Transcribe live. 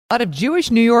A lot of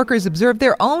Jewish New Yorkers observed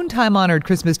their own time-honored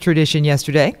Christmas tradition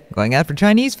yesterday, going out for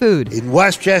Chinese food. In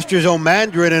Westchester's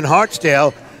O'Mandarin and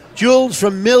Hartsdale, Jules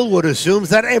from Millwood assumes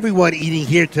that everyone eating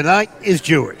here tonight is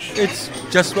Jewish. It's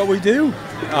just what we do.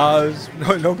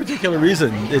 No particular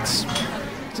reason. It's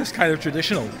just kind of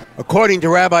traditional. According to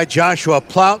Rabbi Joshua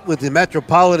Plout with the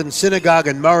Metropolitan Synagogue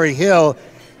in Murray Hill,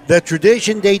 the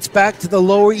tradition dates back to the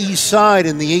Lower East Side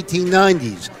in the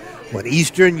 1890s, when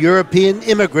Eastern European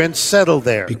immigrants settled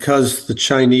there. Because the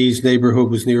Chinese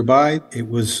neighborhood was nearby, it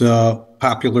was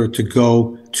popular to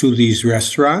go to these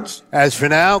restaurants. As for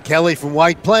now, Kelly from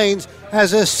White Plains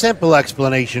has a simple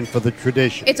explanation for the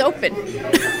tradition. It's open.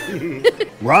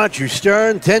 Roger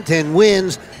Stern, 1010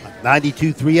 wins on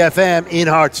 92.3 FM in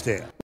Hartsdale.